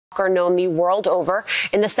known the world over.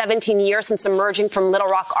 In the 17 years since emerging from Little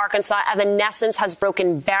Rock, Arkansas, Evanescence has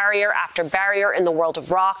broken barrier after barrier in the world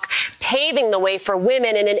of rock, paving the way for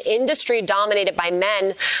women in an industry dominated by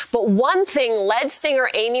men. But one thing lead singer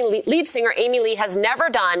Amy Lee has never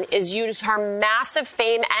done is use her massive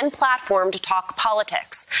fame and platform to talk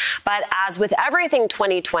politics. But as with everything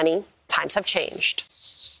 2020, times have changed.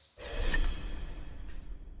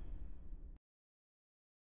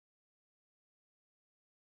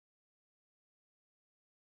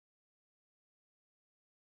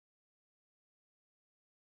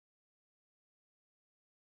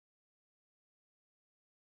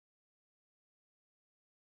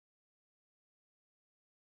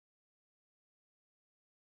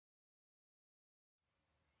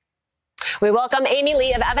 We welcome Amy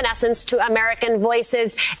Lee of Evanescence to American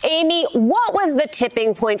Voices. Amy, what was the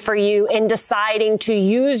tipping point for you in deciding to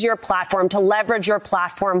use your platform, to leverage your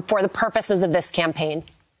platform for the purposes of this campaign?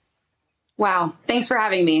 Wow. Thanks for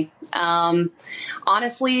having me.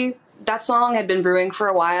 Honestly, that song had been brewing for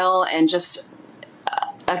a while, and just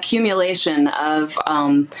accumulation of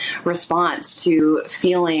response to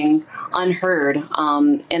feeling unheard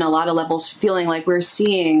in a lot of levels, feeling like we're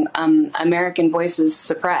seeing American voices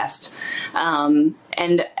suppressed. And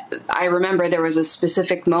I remember there was a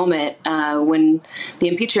specific moment when the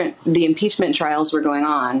impeachment trials were going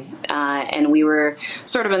on, and we were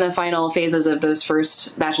sort of in the final phases of those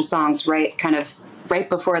first batch of songs, right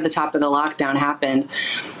before the top of the lockdown happened.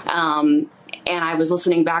 And I was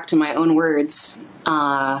listening back to my own words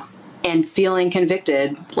and feeling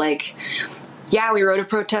convicted, like, yeah, we wrote a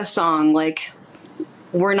protest song, like,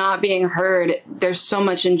 we're not being heard. There's so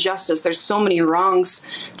much injustice. There's so many wrongs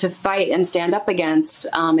to fight and stand up against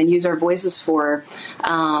and use our voices for.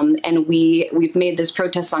 And we've made this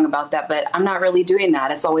protest song about that, but I'm not really doing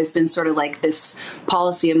that. It's always been sort of like this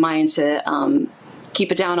policy of mine to keep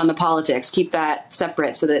it down on the politics, keep that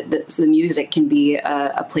separate so that the music can be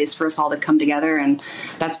a place for us all to come together. And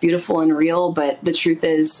that's beautiful and real. But the truth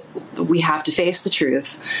is, we have to face the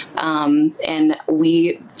truth. And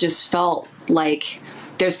we just felt like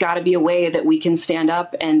there's got to be a way that we can stand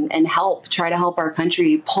up and try to help our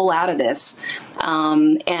country pull out of this.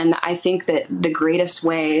 And I think that the greatest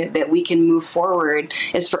way that we can move forward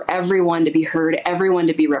is for everyone to be heard, everyone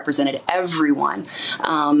to be represented, everyone.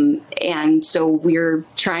 And so we're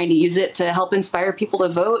trying to use it to help inspire people to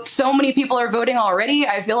vote. So many people are voting already.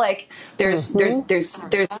 I feel like there's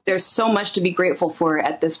so much to be grateful for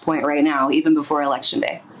at this point right now, even before Election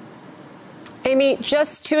Day. Amy,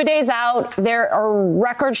 just 2 days out, there are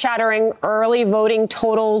record-shattering early voting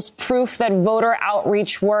totals, proof that voter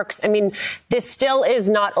outreach works. I mean, this still is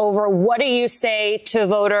not over. What do you say to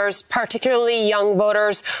voters, particularly young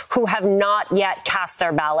voters, who have not yet cast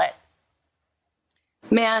their ballot?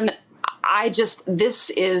 Man,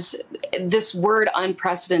 this word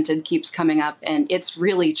unprecedented keeps coming up, and it's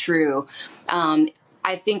really true.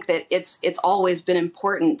 I think that it's always been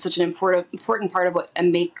important, such an important part of what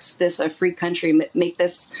makes this a free country, make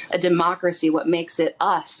this a democracy. What makes it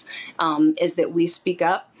us is that we speak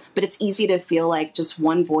up. But it's easy to feel like just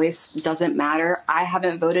one voice doesn't matter. I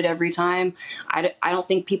haven't voted every time. I don't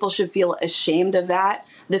think people should feel ashamed of that.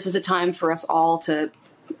 This is a time for us all to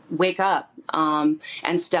wake up and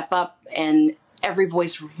step up, and every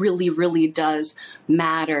voice really, really does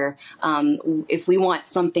matter. If we want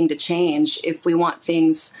something to change, if we want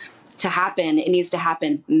things to happen, it needs to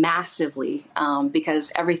happen massively,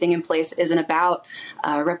 because everything in place isn't about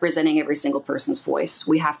representing every single person's voice.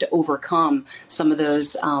 We have to overcome some of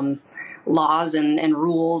those laws and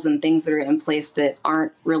rules and things that are in place that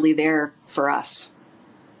aren't really there for us.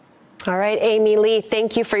 All right, Amy Lee,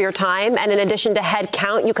 thank you for your time. And in addition to head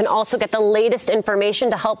count, you can also get the latest information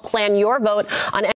to help plan your vote on